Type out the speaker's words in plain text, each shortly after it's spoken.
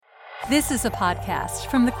This is a podcast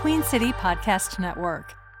from the Queen City Podcast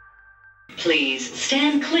Network. Please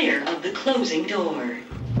stand clear of the closing door.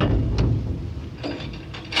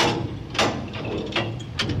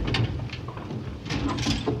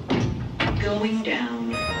 Going down.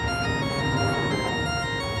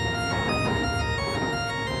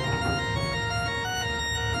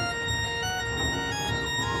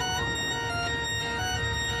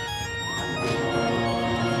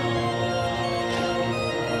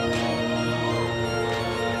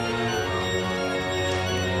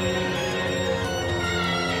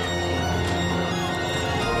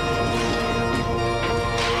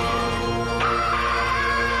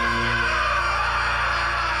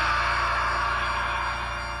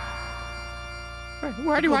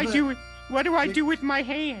 What do I do with my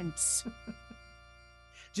hands?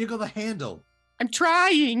 Jiggle the handle. I'm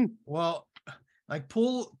trying. Well, like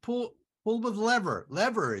pull with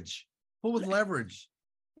leverage. Pull with leverage.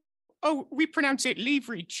 Oh, we pronounce it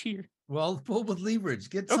leverage here. Well, pull with leverage.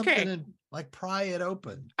 Get something and like pry it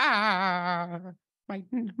open. My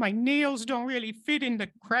nails don't really fit in the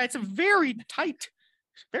crack. It's a very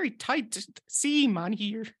tight seam on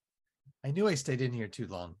here. I knew I stayed in here too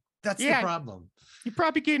long. That's the problem. You're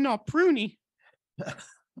probably getting all pruny.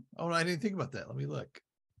 Oh, I didn't think about that. Let me look.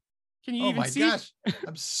 Can you even see? Oh my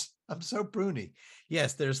gosh, I'm so pruny.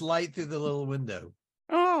 Yes, there's light through the little window.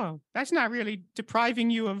 Oh, that's not really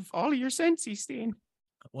depriving you of all of your senses, then.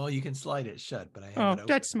 Well, you can slide it shut, but I have it open.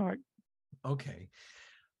 That's smart. Okay.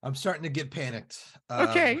 I'm starting to get panicked.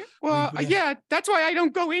 Okay. Well, that's why I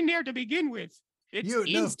don't go in there to begin with. It's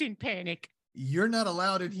instant panic. You're not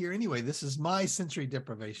allowed in here anyway. This is my sensory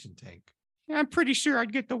deprivation tank. I'm pretty sure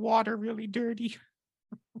I'd get the water really dirty.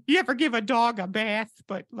 You ever give a dog a bath,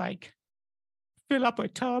 but like fill up a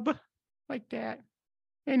tub like that?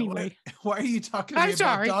 Anyway. Why are you talking to me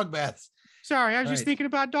about dog baths? Sorry, I was just thinking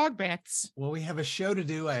about dog baths. Well, we have a show to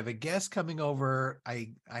do. I have a guest coming over. I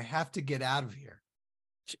have to get out of here.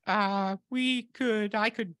 I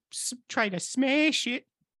could try to smash it.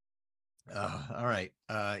 All right.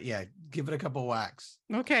 Give it a couple whacks.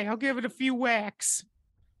 Okay, I'll give it a few whacks.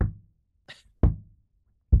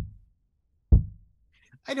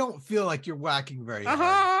 I don't feel like you're whacking very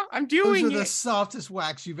hard. I'm doing it. Those are the softest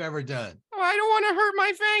whacks you've ever done. Oh, I don't want to hurt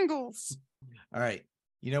my fangles. All right.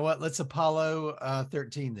 You know what? Let's Apollo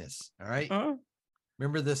 13 this. All right.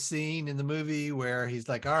 Remember the scene in the movie where he's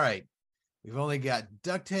like, all right, we've only got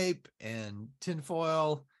duct tape and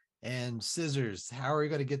tinfoil and scissors. How are we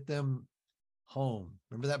going to get them home?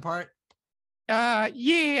 Remember that part?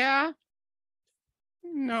 Yeah.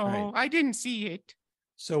 No, right. I didn't see it.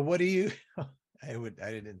 So what do you... I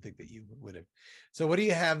didn't think that you would have. So what do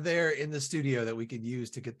you have there in the studio that we could use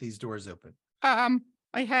to get these doors open? I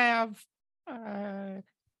have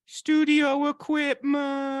studio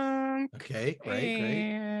equipment. Okay, great.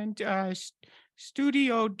 And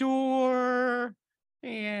studio door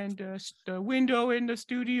and the window in the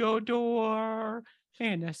studio door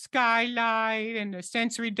and a skylight and a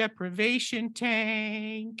sensory deprivation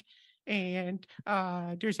tank. And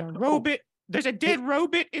there's a robot. There's a dead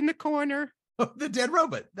robot in the corner. Oh, the dead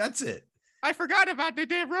robot. That's it. I forgot about the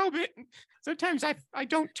dead robot. Sometimes I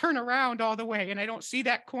don't turn around all the way and I don't see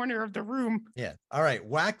that corner of the room. Yeah. All right.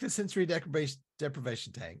 Whack the sensory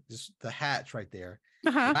deprivation tank. Just the hatch right there.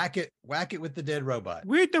 Whack it with the dead robot.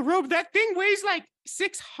 With the robot. That thing weighs like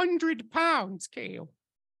 600 pounds, Cale.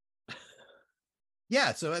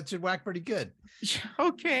 Yeah. So that should whack pretty good.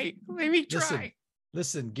 Okay. Let me try.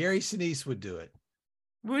 Listen, Gary Sinise would do it.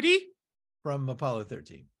 Would he? From Apollo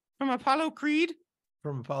 13. From Apollo Creed?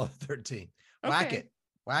 From Apollo 13. Okay. Whack it.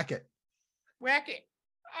 Whack it. Whack it.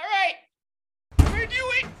 All right. I'm going to do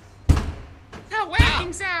it. It's a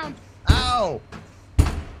whacking sound. Ow.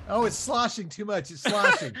 Oh, it's sloshing too much. It's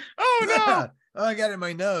sloshing. Oh, no. Oh, I got it in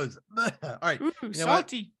my nose. All right. Ooh,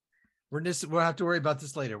 salty. We'll have to worry about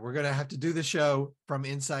this later. We're going to have to do the show from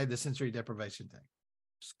inside the sensory deprivation tank.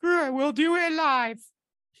 Screw it. We'll do it live.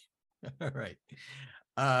 All right.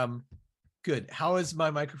 Good. How is my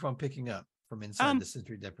microphone picking up from inside the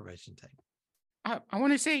sensory deprivation tank? I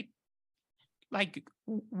want to say, like,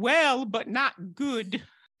 well, but not good.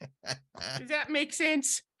 Does that make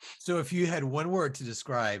sense? So if you had one word to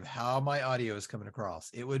describe how my audio is coming across,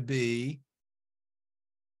 it would be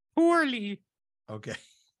poorly. Okay.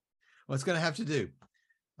 What's going to have to do?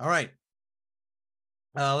 All right.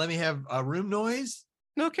 Let me have a room noise.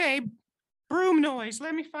 Okay. Broom noise.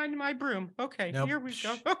 Let me find my broom. Okay, nope. Here we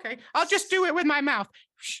go. Okay, I'll just do it with my mouth.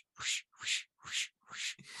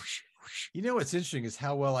 You know what's interesting is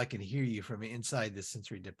how well I can hear you from inside the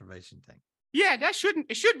sensory deprivation tank. Yeah, it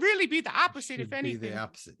should really be the opposite, if anything. Be the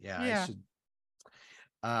opposite. Yeah. I should.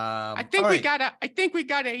 I think we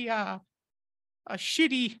got a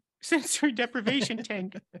shitty sensory deprivation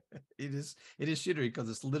tank. It is shittery because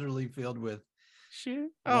it's literally filled with shit.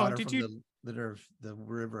 Water from the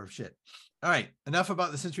river of shit. All right, enough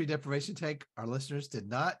about the sensory deprivation tank. Our listeners did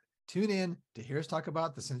not tune in to hear us talk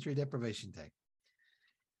about the sensory deprivation tank.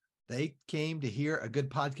 They came to hear a good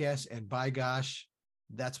podcast, and by gosh,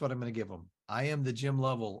 that's what I'm going to give them. I am the Jim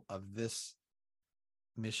Lovell of this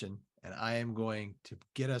mission, and I am going to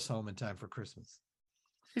get us home in time for Christmas.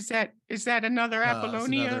 Is that another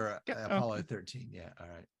Apollonia? It's another Apollo 13. Yeah. All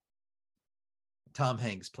right. Tom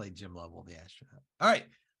Hanks played Jim Lovell, the astronaut. All right.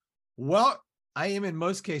 Well, I am in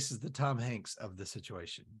most cases the Tom Hanks of the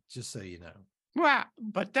situation, just so you know. Wow.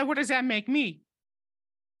 But what does that make me?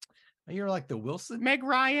 You're like the Wilson? Meg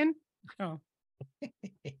Ryan? Oh.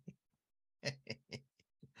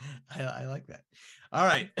 I like that. All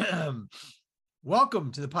right.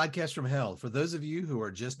 Welcome to the podcast from hell. For those of you who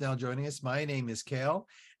are just now joining us, my name is Cale,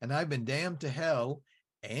 and I've been damned to hell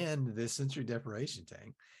and this sensory deprivation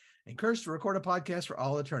tank and cursed to record a podcast for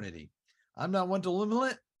all eternity. I'm not one to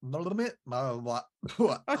limit.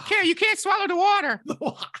 Okay, you can't swallow the water.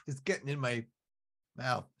 It's getting in my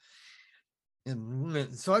mouth.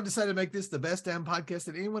 And so I've decided to make this the best damn podcast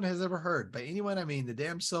that anyone has ever heard. By anyone, I mean the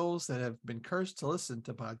damn souls that have been cursed to listen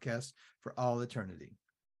to podcasts for all eternity.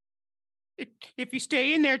 If you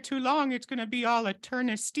stay in there too long, it's going to be all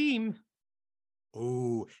eternal steam.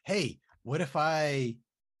 Oh, hey, what if I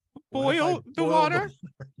boil the water?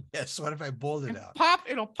 Yes, what if I boiled it out?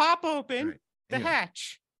 It'll pop open the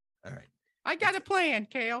hatch. All right. I got a plan,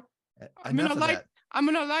 Cale. I'm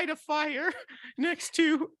gonna light a fire next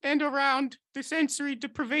to and around the sensory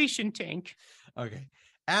deprivation tank. Okay.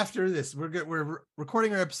 After this, we're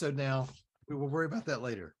recording our episode now. We will worry about that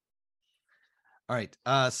later. All right.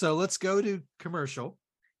 So let's go to commercial,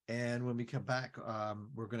 and when we come back,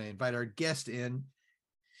 we're going to invite our guest in.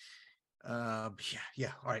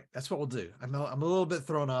 Yeah. All right. That's what we'll do. I'm a little bit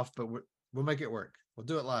thrown off, but we'll make it work. We'll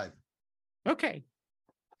do it live. Okay.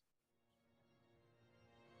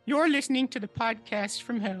 You're listening to the podcast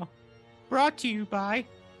from hell, brought to you by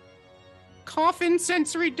Coffin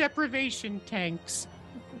Sensory Deprivation Tanks.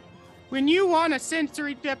 When you want a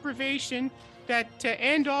sensory deprivation to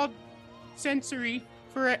end all sensory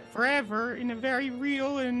forever in a very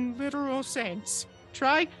real and literal sense,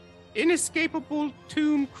 try inescapable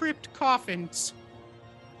tomb crypt coffins.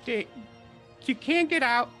 You can't get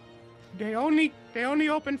out. They only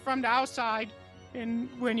open from the outside, and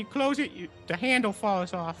when you close it, the handle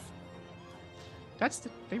falls off.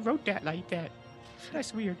 They wrote that like that.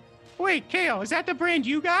 That's weird. Wait, Cale, is that the brand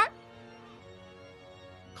you got?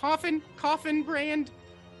 Coffin brand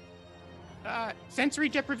sensory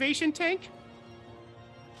deprivation tank?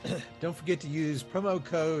 Don't forget to use promo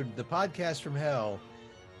code the podcast from hell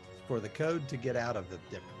for the code to get out of the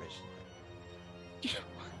deprivation tank.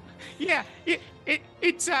 Yeah,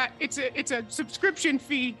 it's a subscription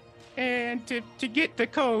fee, and to get the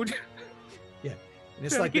code. Yeah, and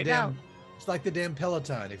it's like the damn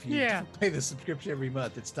Peloton. If you pay the subscription every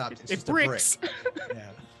month, it stops. It's just bricks. A brick. Yeah,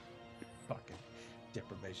 fucking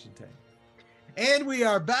deprivation tank. And we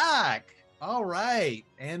are back. All right,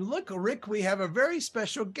 and look, Rick, we have a very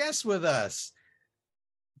special guest with us.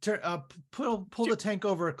 Pull the tank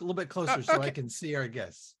over a little bit closer so I can see our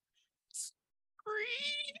guests.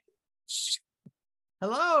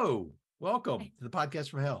 Hello, welcome to the podcast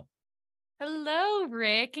from hell. Hello,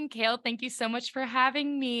 Rick and Cale. Thank you so much for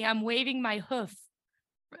having me. I'm waving my hoof.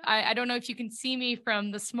 I don't know if you can see me from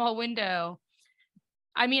the small window.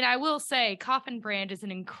 I mean, I will say Coffin brand is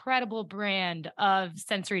an incredible brand of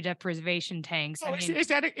sensory deprivation tanks. Oh, is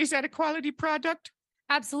that a quality product?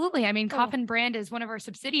 Absolutely. I mean, Coffin brand is one of our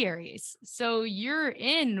subsidiaries. So you're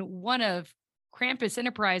in one of Krampus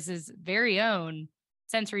Enterprises' very own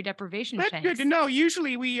sensory deprivation tanks. That's good to know.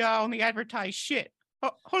 Usually we only advertise shit.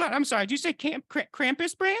 Oh, hold on. I'm sorry. Did you say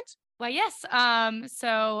Krampus brands? Well, yes.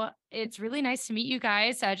 So it's really nice to meet you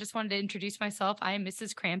guys. I just wanted to introduce myself. I am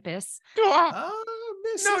Mrs. Krampus. Oh,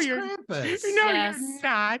 Mrs. Krampus. No, yes, you're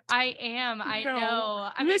not. I am. I know.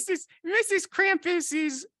 Mrs. Krampus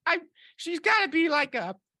is. She's got to be like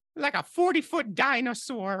a 40-foot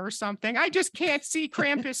dinosaur or something. I just can't see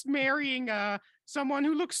Krampus marrying someone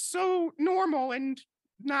who looks so normal and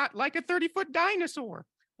not like a 30-foot dinosaur.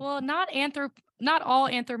 Well, not all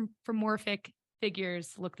anthropomorphic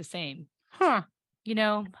figures look the same. Huh. You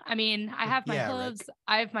know, I mean, I have my hooves, Rick.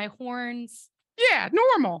 I have my horns. Yeah,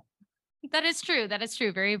 normal. That is true.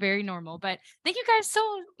 Very, very normal. But thank you guys so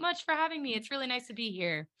much for having me. It's really nice to be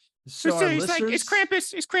here. So he's like, is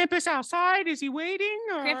Krampus outside? Is he waiting?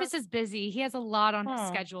 Or? Krampus is busy. He has a lot on his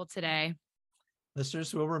schedule today.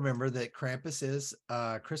 Listeners will remember that Krampus is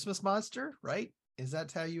a Christmas monster, right? Is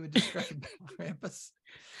that how you would describe Krampus?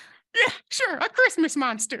 Yeah, sure. A Christmas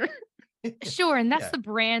monster. Sure. And that's Yeah. the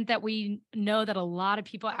brand that we know that a lot of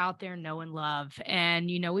people out there know and love. And,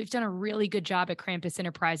 we've done a really good job at Krampus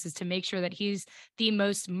Enterprises to make sure that he's the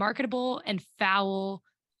most marketable and foul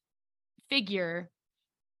figure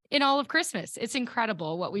in all of Christmas. It's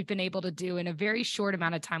incredible what we've been able to do in a very short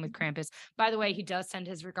amount of time with Krampus. By the way, he does send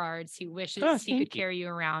his regards. He wishes he could carry you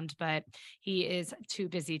around, but he is too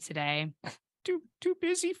busy today. Too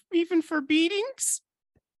busy even for beatings?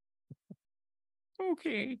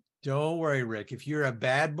 Okay. Don't worry, Rick. If you're a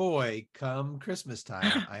bad boy come Christmas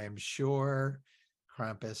time, I am sure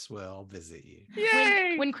Krampus will visit you.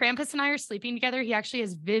 Yay! When Krampus and I are sleeping together, he actually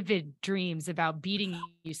has vivid dreams about beating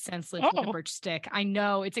you senseless with a birch stick. I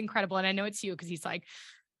know, it's incredible. And I know it's you because he's like,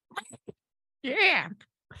 yeah.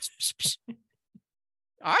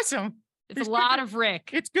 Awesome. It's a lot of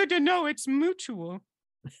Rick. It's good to know it's mutual.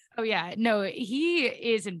 Oh, yeah. No, he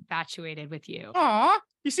is infatuated with you. Aw,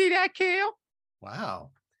 you see that, Cale?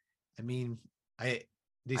 Wow. I mean, I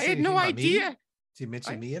had no idea. Did he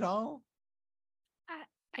mention me at all?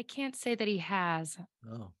 I can't say that he has.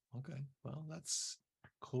 Oh, okay. Well, that's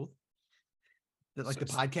cool. Like the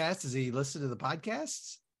podcast? Does he listen to the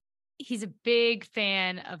podcasts? He's a big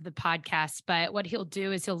fan of the podcast, but what he'll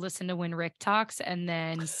do is he'll listen to when Rick talks and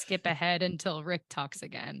then skip ahead until Rick talks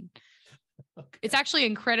again. Okay. It's actually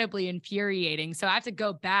incredibly infuriating. So I have to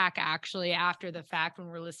go back actually after the fact when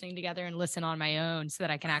we're listening together and listen on my own so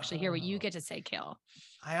that I can actually hear what you get to say, Cale.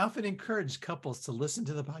 I often encourage couples to listen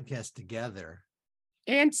to the podcast together.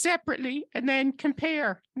 And separately, and then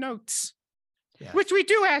compare notes, yes. Which we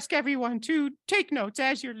do ask everyone to take notes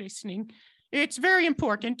as you're listening. It's very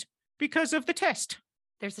important because of the test.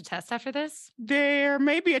 There's a test after this? There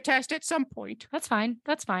may be a test at some point. That's fine.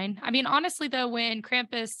 That's fine. I mean, honestly, though, when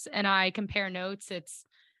Krampus and I compare notes,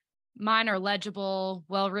 mine are legible,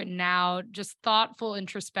 well written out, just thoughtful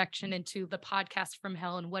introspection into the podcast from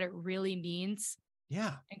hell and what it really means.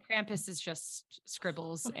 Yeah. And Krampus is just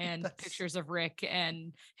scribbles and pictures of Rick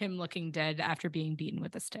and him looking dead after being beaten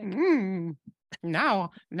with a stick.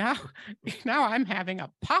 Now I'm having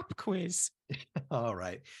a pop quiz. All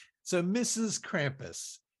right. So, Mrs.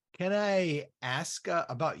 Krampus, can I ask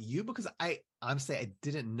about you? Because honestly, I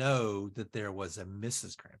didn't know that there was a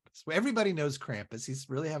Mrs. Krampus. Well, everybody knows Krampus. He's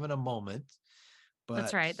really having a moment. But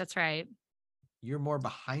That's right. You're more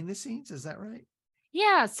behind the scenes. Is that right?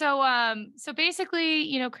 Yeah. So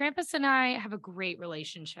basically, Krampus and I have a great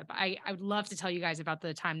relationship. I would love to tell you guys about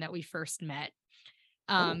the time that we first met.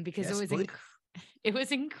 Because yes, it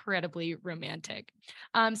was incredibly romantic.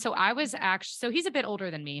 So he's a bit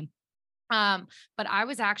older than me. But I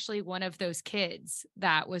was actually one of those kids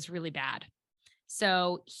that was really bad.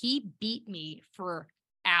 So he beat me for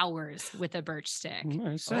hours with a birch stick.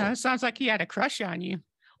 Sounds like he had a crush on you.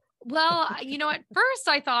 Well, at first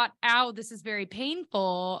I thought, ow, this is very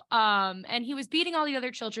painful. And he was beating all the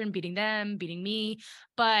other children, beating them, beating me,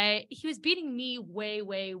 but he was beating me way,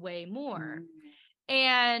 way, way more.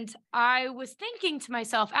 And I was thinking to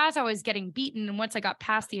myself as I was getting beaten, and once I got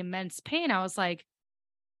past the immense pain, I was like,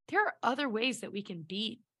 there are other ways that we can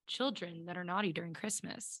beat children that are naughty during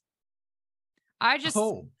Christmas. I just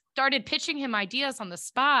started pitching him ideas on the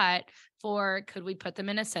spot for, could we put them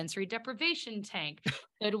in a sensory deprivation tank?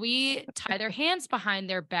 Could we tie their hands behind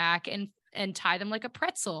their back and tie them like a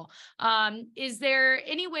pretzel? Is there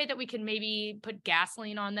any way that we can maybe put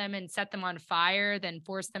gasoline on them and set them on fire, then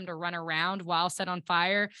force them to run around while set on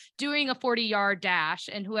fire, doing a 40-yard dash,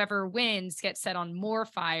 and whoever wins gets set on more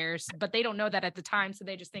fires, but they don't know that at the time, so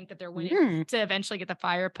they just think that they're winning to eventually get the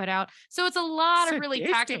fire put out. So it's a lot of really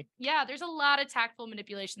tactful. Yeah, there's a lot of tactful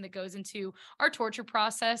manipulation that goes into our torture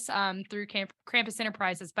process through Krampus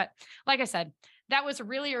Enterprises. But like I said, that was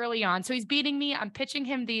really early on. So he's beating me. I'm pitching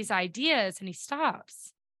him these ideas and he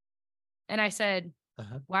stops. And I said,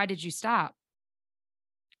 why did you stop?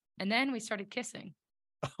 And then we started kissing.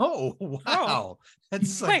 Oh, wow.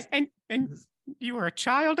 That's Wait, and you were a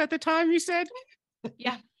child at the time, you said?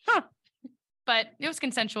 Yeah. But it was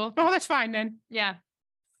consensual. Oh, that's fine then. Yeah.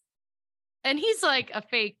 And he's like a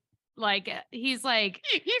fake. He's an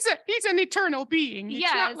eternal being. It's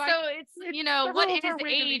so it's what is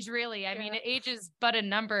age really? I mean, age is but a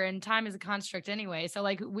number and time is a construct anyway. So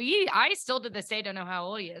I still to this day don't know how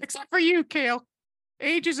old he is. Except for you, Cale.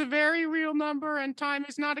 Age is a very real number and time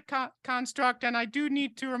is not a construct, and I do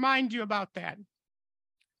need to remind you about that.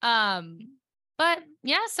 But But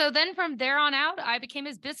yeah, so then from there on out, I became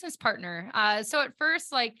his business partner. So at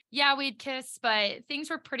first, like, yeah, we'd kiss, but things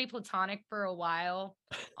were pretty platonic for a while,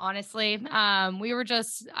 honestly. I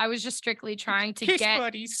was just strictly trying to Kiss get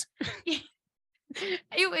buddies.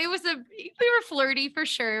 it was we were flirty for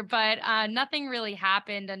sure, but nothing really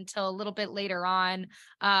happened until a little bit later on.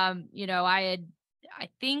 I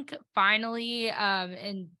think finally,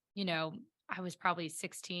 and I was probably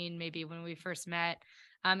 16 maybe when we first met.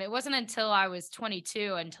 It wasn't until I was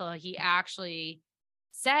 22 until he actually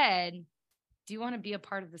said, "Do you want to be a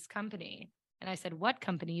part of this company?" And I said, "What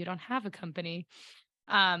company? You don't have a company."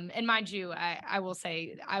 And mind you, I will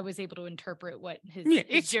say I was able to interpret what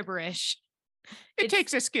his gibberish. It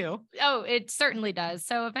takes a skill. Oh, it certainly does.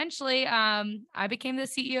 So eventually, I became the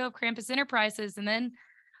CEO of Krampus Enterprises, and then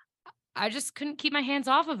I just couldn't keep my hands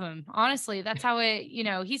off of him. Honestly, that's how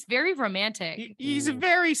he's very romantic. He's a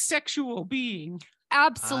very sexual being.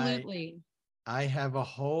 Absolutely. I have a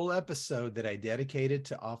whole episode that I dedicated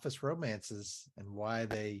to office romances and why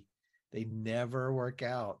they never work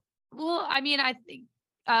out. Well, I mean, I think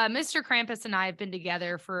Mr. Krampus and I have been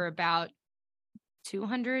together for about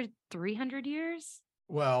 200, 300 years.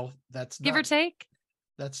 Well, that's give or take.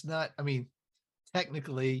 That's not, I mean,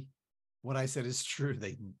 technically what I said is true.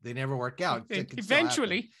 They never work out.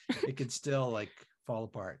 Eventually it could still like fall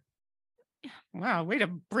apart. Wow, way to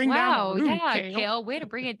bring down the room, Cale, way to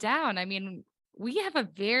bring it down. I mean, we have a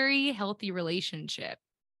very healthy relationship.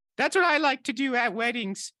 That's what I like to do at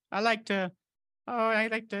weddings. I like to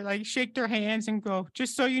shake their hands and go,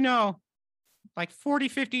 just so you know, like 40,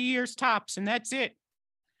 50 years tops, and that's it.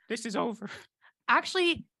 This is over.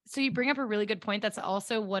 Actually, so you bring up a really good point. That's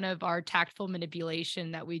also one of our tactful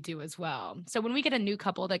manipulation that we do as well. So when we get a new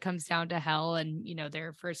couple that comes down to hell and,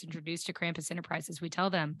 they're first introduced to Krampus Enterprises, we tell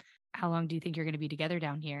them, "How long do you think you're going to be together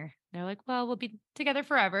down here?" They're like, "Well, we'll be together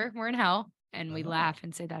forever. We're in hell." And we laugh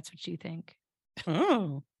and say, "That's what you think."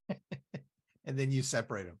 Oh. And then you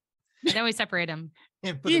separate them. And then we separate them.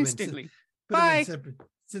 And put instantly. Put them in separate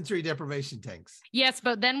sensory deprivation tanks. Yes,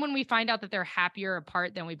 but then when we find out that they're happier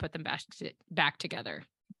apart, then we put them back together.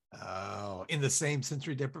 Oh, in the same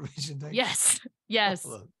sensory deprivation tank? Yes. Yes.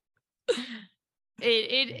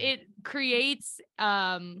 It creates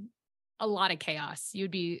a lot of chaos.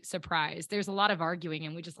 You'd be surprised. There's a lot of arguing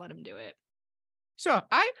and we just let them do it. So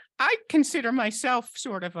I consider myself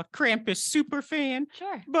sort of a Krampus super fan.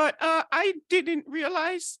 Sure. But I didn't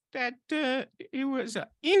realize that it was an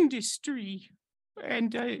industry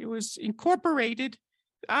and it was incorporated.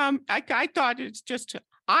 I thought it's just,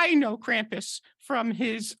 I know Krampus from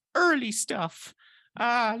his early stuff,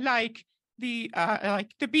 like the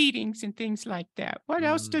beatings and things like that. What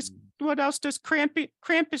else does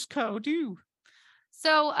Krampus Co. do?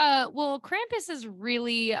 So, Krampus is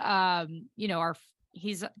really,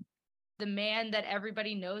 he's the man that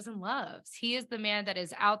everybody knows and loves. He is the man that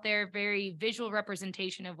is out there, very visual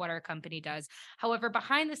representation of what our company does. However,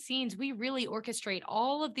 behind the scenes, we really orchestrate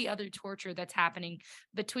all of the other torture that's happening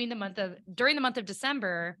during the month of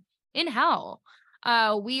December in hell.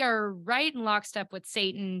 We are right in lockstep with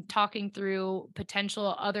Satan, talking through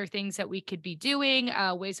potential other things that we could be doing,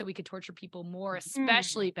 ways that we could torture people more,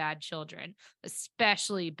 especially bad children.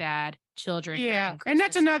 Yeah, and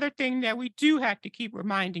that's another thing that we do have to keep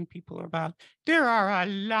reminding people about. There are a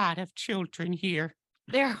lot of children here.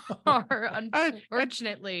 There are,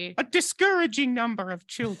 unfortunately. A discouraging number of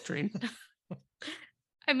children.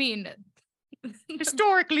 I mean...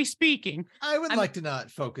 Historically speaking, I would like to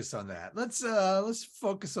not focus on that. Let's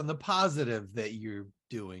focus on the positive that you're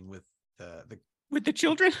doing with the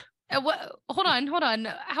children. Hold on.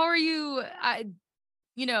 How are you?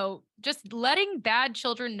 Just letting bad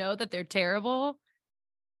children know that they're terrible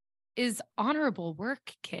is honorable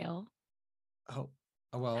work, Cale. Oh,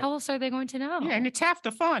 well. How else are they going to know? Yeah, and it's half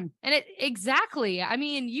the fun. And exactly. I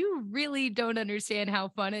mean, you really don't understand how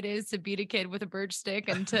fun it is to beat a kid with a birch stick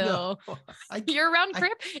until you're around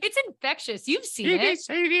Crip. It's infectious. You've seen it.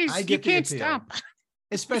 It is. I get you can't stop.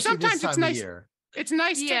 Especially sometimes this time of year. It's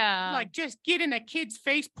nice to just get in a kid's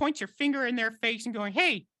face, point your finger in their face and going,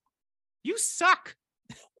 "Hey, you suck.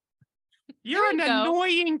 You're an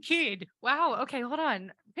annoying kid." Wow. Okay, hold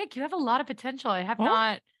on. Vic, you have a lot of potential. I have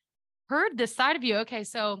not heard this side of you. Okay,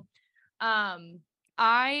 so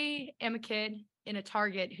I am a kid in a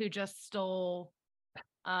Target who just stole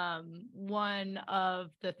one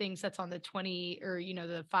of the things that's on the 20 or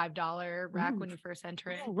the $5 rack when you first enter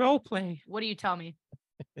it. Role play. What do you tell me?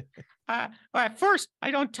 At first,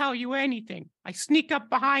 I don't tell you anything. I sneak up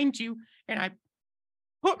behind you and I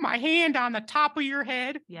put my hand on the top of your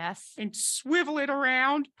head. Yes. And swivel it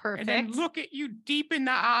around. Perfect. And then look at you deep in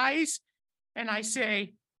the eyes. And I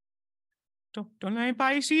say, don't let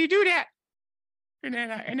anybody see you do that. And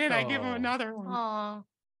then I give him Oh. another one. Oh,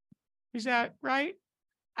 Is that right?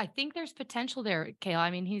 I think there's potential there, Cale. I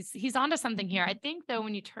mean, he's onto something here. I think though,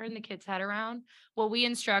 when you turn the kid's head around, well, we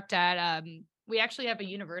instruct at we actually have a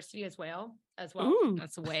university as well. Ooh.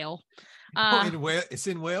 That's a whale. It's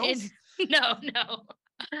in Wales? No,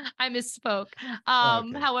 I misspoke.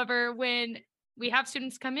 Okay. However, when we have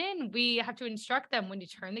students come in, we have to instruct them when you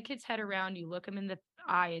turn the kid's head around, you look them in the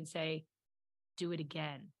eye and say, do it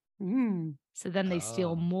again. So then they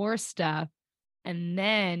steal more stuff, and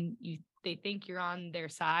then they think you're on their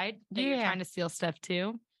side, that you're trying to steal stuff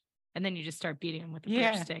too. And then you just start beating them with the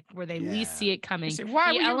broomstick where they least see it coming. Say,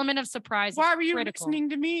 the element of surprise why is were you critical.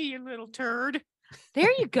 listening to me, you little turd? There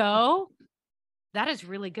you go. That is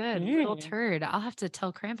really good. Yeah. Little turd. I'll have to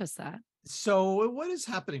tell Krampus that. So what is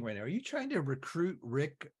happening right now? Are you trying to recruit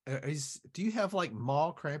Rick? Do you have like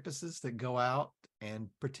mall Krampuses that go out and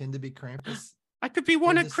pretend to be Krampus? I could be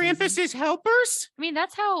one In of the season? Krampus's helpers. I mean,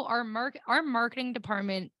 that's how our marketing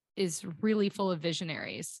department is really full of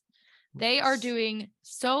visionaries. They are doing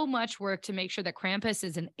so much work to make sure that Krampus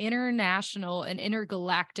is an international and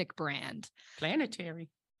intergalactic brand. Planetary.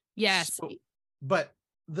 Yes. But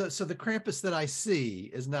the Krampus that I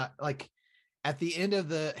see is not like at the end of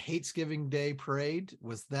the Hatesgiving Day parade.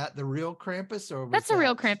 Was that the real Krampus, or was that's a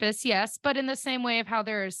real Krampus? Yes. But in the same way of how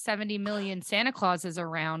there's 70 million Santa Clauses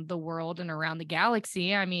around the world and around the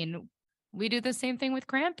galaxy, I mean, we do the same thing with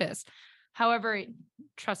Krampus. However,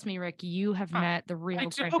 trust me, Rick, you have met the real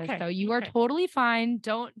Krampus, so you are totally fine.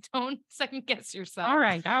 Don't second guess yourself. All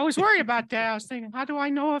right. I was worried about that. I was thinking, how do I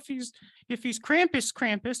know if he's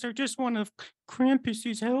Krampus or just one of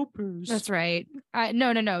Krampus's helpers? That's right.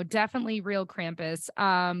 No, definitely real Krampus.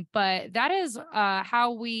 But that is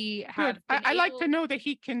how we have. I like to know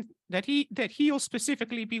that he'll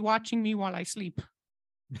specifically be watching me while I sleep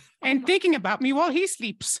and thinking about me while he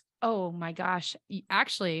sleeps. Oh my gosh!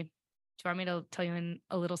 Actually, do you want me to tell you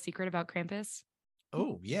a little secret about Krampus?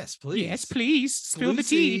 Oh, yes, please. Yes, please. Spill the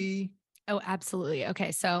tea. Oh, absolutely.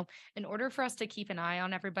 Okay. So in order for us to keep an eye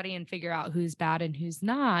on everybody and figure out who's bad and who's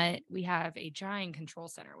not, we have a giant control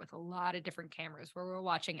center with a lot of different cameras where we're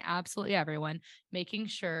watching absolutely everyone, making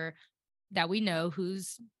sure that we know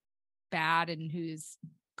who's bad and who's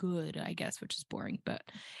good, I guess, which is boring. But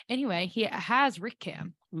anyway, he has Rick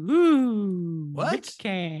Cam. Ooh. What? Rick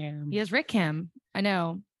Cam. He has Rick Cam. I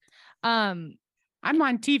know. I'm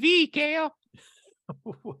on TV, Cale.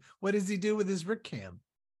 What does he do with his Rick Cam?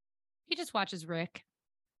 He just watches Rick.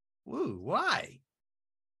 Ooh, why?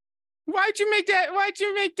 Why'd you make that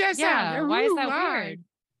Yeah, sound? why is Ooh, that why?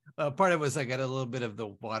 weird? Part of it was I got a little bit of the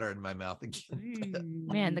water in my mouth again.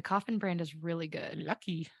 Man, the coffin brand is really good.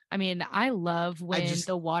 Lucky. I mean, I love when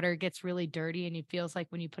the water gets really dirty and it feels like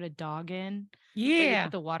when you put a dog in. You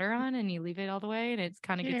put the water on and you leave it all the way and it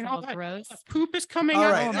kind of gets all gross. Poop is coming All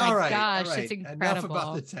out. right, Oh my all right, gosh, all right. it's incredible. Enough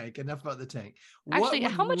about the tank. Actually,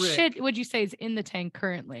 how much shit would you say is in the tank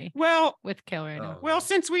currently? Well, with Cale right now. Well,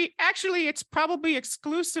 since it's probably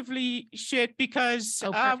exclusively shit because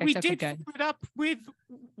we did fill it up with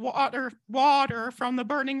water from the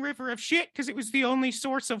burning river of shit because it was the only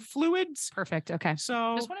source of fluids. Perfect. Okay.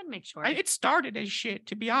 So just wanted to make sure. It started as shit,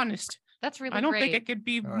 to be honest. That's really I don't think it could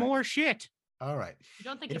be more shit. All right. You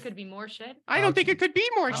don't think it could be more shit? I don't think it could be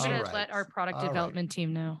more shit. I'm going to let our product development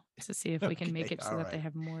team know to see if we can make it so that they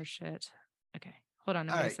have more shit. Okay. Hold on.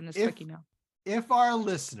 I'm going to send this quick email. If our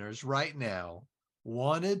listeners right now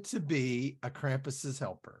wanted to be a Krampus's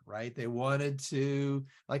helper, right? They wanted to,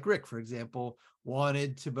 like Rick, for example,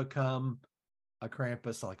 wanted to become a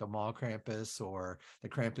Krampus, like a mall Krampus, or the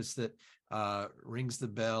Krampus that rings the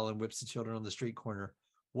bell and whips the children on the street corner.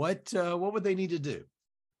 What would they need to do?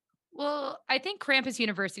 Well, I think Krampus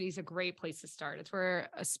University is a great place to start. It's where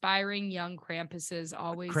aspiring young Krampuses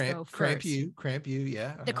always go first. Cramp you,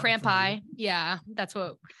 yeah. The Crampi, yeah, that's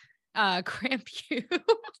what cramp you.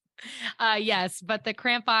 Yes, but the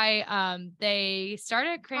Crampi, they start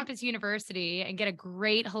at Krampus University and get a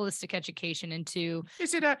great holistic education into.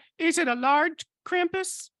 Is it a large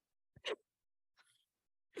Krampus?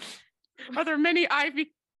 Are there many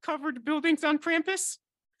ivy-covered buildings on Krampus?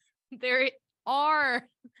 There are.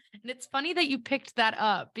 And it's funny that you picked that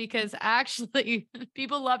up because actually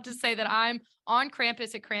people love to say that I'm on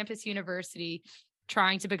Krampus at Krampus University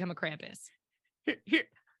trying to become a Krampus. Here,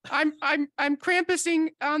 I'm Krampusing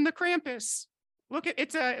on the Krampus. Look at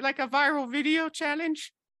it's like a viral video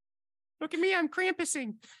challenge. Look at me, I'm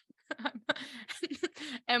Krampusing.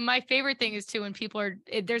 And my favorite thing is too when people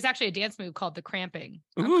there's actually a dance move called the cramping.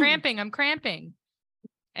 I'm cramping.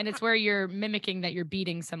 And it's where you're mimicking that you're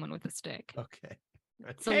beating someone with a stick. Okay.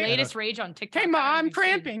 It's the latest rage on TikTok. Hey, Ma, I'm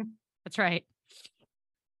cramping. That's right.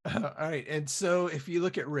 All right. And so if you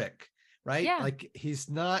look at Rick, right? Yeah. Like he's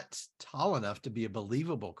not tall enough to be a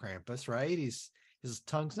believable Krampus, right? His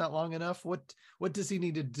tongue's not long enough. What does he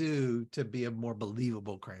need to do to be a more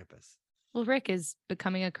believable Krampus? Well, Rick, is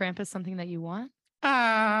becoming a Krampus something that you want?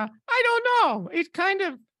 I don't know. It kind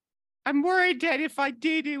of, I'm worried that if I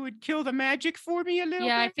did, it would kill the magic for me a little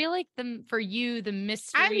Yeah, I bit. feel like for you, the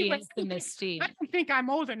mystery is the mystique. I don't think I'm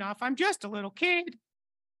old enough. I'm just a little kid.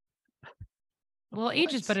 Well,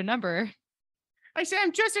 age is but a number. I said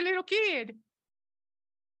I'm just a little kid.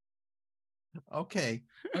 Okay.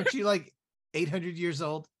 Aren't you like 800 years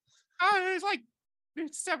old?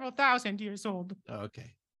 It's several thousand years old.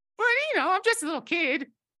 Okay. But, I'm just a little kid.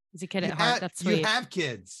 He's a kid at heart. That's sweet. You have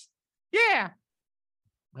kids. Yeah.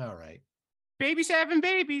 All right. Babies having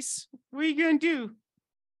babies. What are you going to do?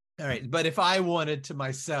 All right. But if I wanted to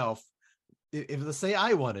myself, if let's say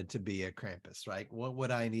I wanted to be a Krampus, right? What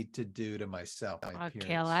would I need to do to myself?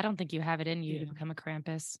 Cale, I don't think you have it in you to become a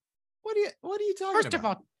Krampus. What are you talking about? First of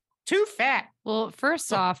all, too fat. Well,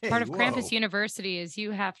 first off, part of whoa. Krampus University is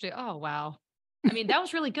you have to, oh, wow. I mean, that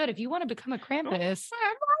was really good. If you want to become a Krampus,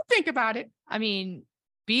 I'll think about it. I mean,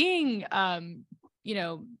 being,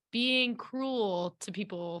 being cruel to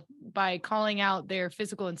people by calling out their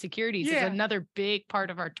physical insecurities is another big part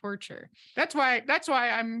of our torture. That's why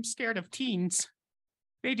I'm scared of teens.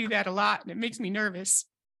 They do that a lot, and it makes me nervous.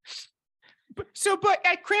 But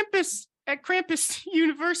at Krampus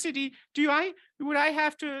University, would I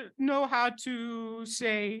have to know how to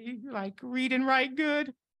say, like, read and write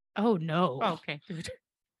good? Oh no. Okay, good.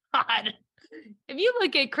 God. If you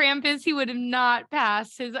look at Krampus, he would have not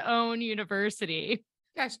passed his own university.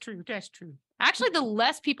 That's true. Actually, the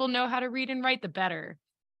less people know how to read and write, the better.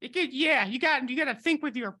 You got to think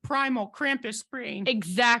with your primal Krampus brain.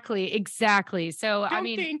 Exactly. So Don't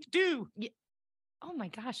think, do. Oh my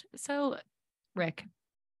gosh. So, Rick,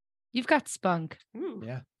 you've got spunk. Ooh.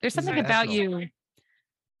 Yeah. There's something about you.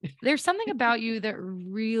 There's something about you that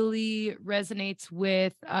really resonates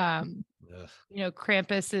with,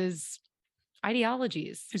 Krampus's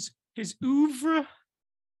ideologies. His oeuvre.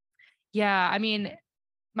 Yeah, I mean,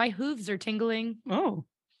 my hooves are tingling. Oh,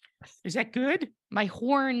 is that good? My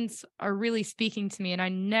horns are really speaking to me, and I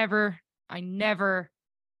never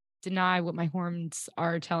deny what my horns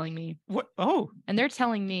are telling me. What? Oh, and they're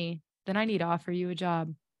telling me that I need to offer you a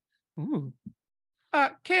job. Ooh.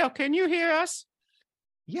 Cale, can you hear us?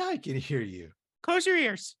 Yeah, I can hear you. Close your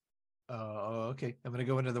ears. Okay. I'm gonna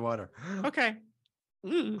go into the water. Okay.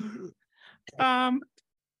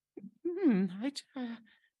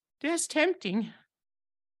 That's tempting.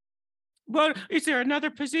 Well, is there another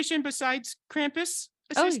position besides Krampus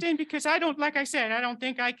assistant? Because I don't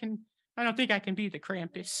think I can be the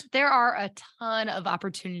Krampus. There are a ton of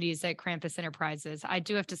opportunities at Krampus Enterprises. I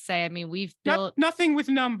do have to say, I mean, we've built nothing with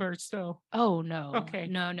numbers, though. Oh no. Okay.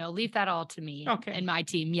 No, leave that all to me. Okay. And my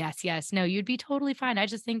team. Yes. No, you'd be totally fine. I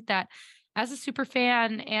just think that as a super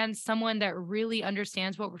fan and someone that really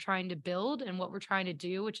understands what we're trying to build and what we're trying to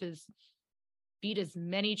do, which is beat as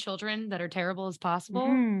many children that are terrible as possible.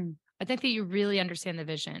 Mm. I think that you really understand the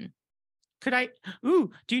vision. Do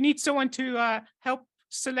you need someone to help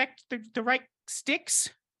select the right sticks?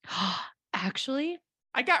 Actually,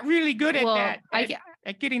 I got really good at that.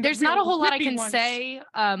 At getting there's not a whole lot I can ones. say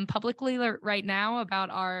publicly right now about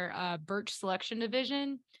our birch selection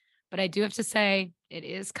division, but I do have to say it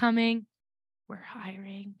is coming. We're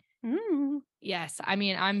hiring. Ooh. Yes. I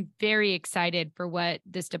mean, I'm very excited for what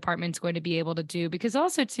this department's going to be able to do, because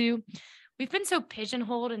also too, we've been so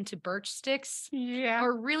pigeonholed into birch sticks. Yeah.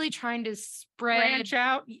 We're really trying to branch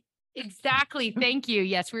out. Exactly. Thank you.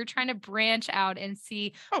 Yes. We're trying to branch out and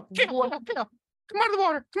see. Oh, Cale, come out of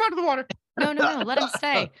the water. No. Let him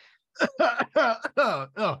stay.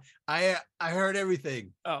 I heard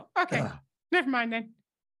everything. Oh, okay. Never mind then.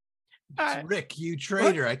 Rick, you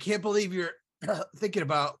traitor. What? I can't believe you're thinking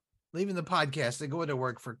about leaving the podcast and going to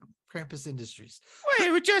work for Krampus Industries. Well,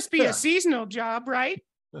 it would just be a seasonal job, right?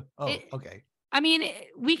 Okay. I mean,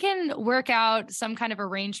 we can work out some kind of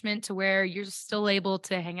arrangement to where you're still able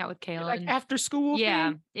to hang out with Cale. Like after school?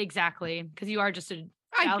 Yeah, thing? Exactly. Because you are just a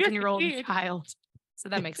 1,000-year-old child. So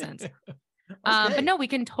that makes sense. Okay. But no, we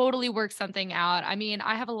can totally work something out. I mean,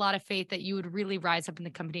 I have a lot of faith that you would really rise up in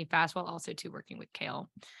the company fast while also too working with Cale.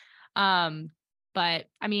 But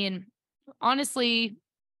I mean, honestly,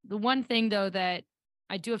 the one thing though that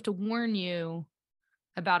I do have to warn you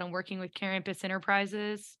about in working with Krampus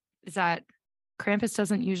Enterprises is that Krampus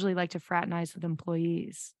doesn't usually like to fraternize with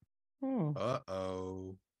employees.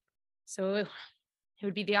 Uh-oh. So it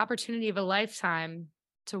would be the opportunity of a lifetime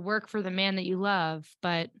to work for the man that you love.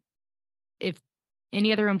 But if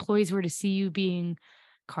any other employees were to see you being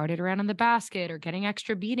carted around in the basket or getting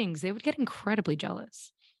extra beatings, they would get incredibly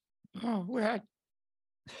jealous. Oh, well,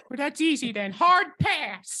 that's easy then. Hard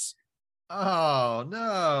pass. Oh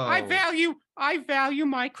no. I value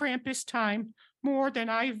my Krampus time more than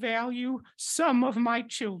I value some of my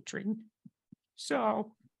children.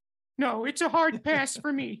 So, no, it's a hard pass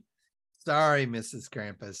for me. Sorry, Mrs.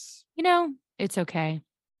 Krampus. It's okay.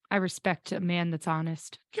 I respect a man that's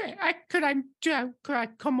honest. Could I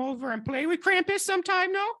come over and play with Krampus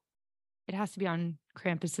sometime? No? It has to be on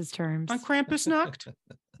Krampus's terms. On Krampusnacht?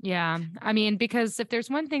 Yeah. I mean, because if there's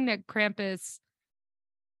one thing that Krampus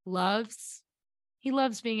loves, he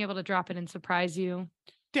loves being able to drop in and surprise you.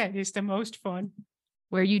 That is the most fun.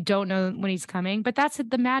 Where you don't know when he's coming. But that's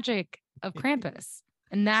the magic of Krampus.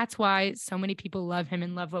 And that's why so many people love him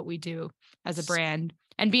and love what we do as a brand.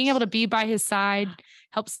 And being able to be by his side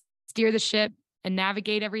helps steer the ship and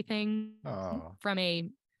navigate everything from a,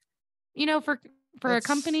 for a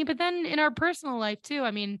company, but then in our personal life too.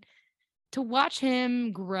 I mean, to watch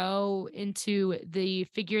him grow into the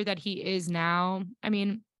figure that he is now, I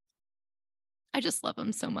mean, I just love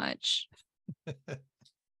him so much.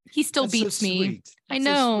 He still beats me. Sweet. I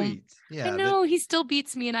know. So sweet. Yeah, I know. He still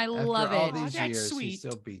beats me and I love it. After all these that's years, sweet. He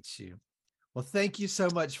still beats you. Well, thank you so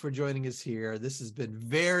much for joining us here. This has been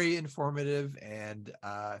very informative, and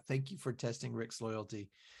thank you for testing Rick's loyalty.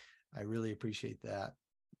 I really appreciate that.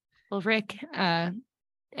 Well, Rick and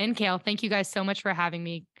Cale, thank you guys so much for having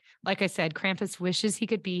me. Like I said, Krampus wishes he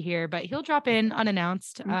could be here, but he'll drop in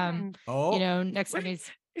unannounced. Next time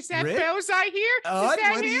he's... Is that Rick? Bells I hear? Oh, Is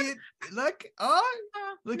that what him? Look No.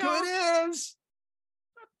 who it is.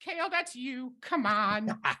 Cale, that's you. Come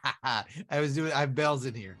on. I have bells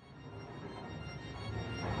in here.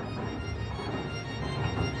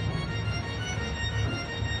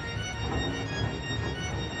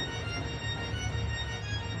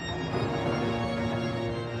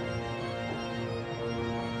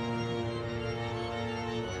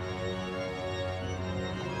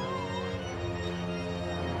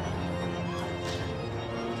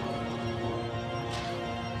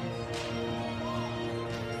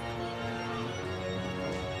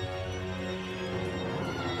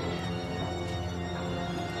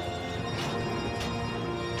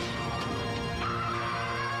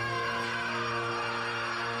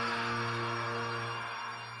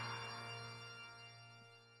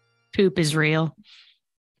 Poop is real.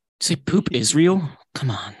 Say poop is real? Come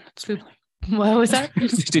on. Poop. What was that?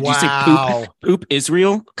 Did you say poop is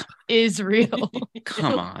real? Is real.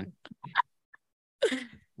 Come on.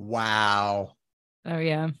 Wow. Oh,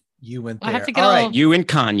 yeah. You went there. I have to get all right. You and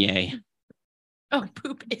Kanye. Oh,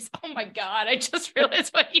 poop is. Oh, my God. I just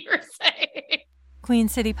realized what you were saying.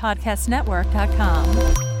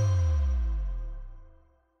 QueenCityPodcastNetwork.com.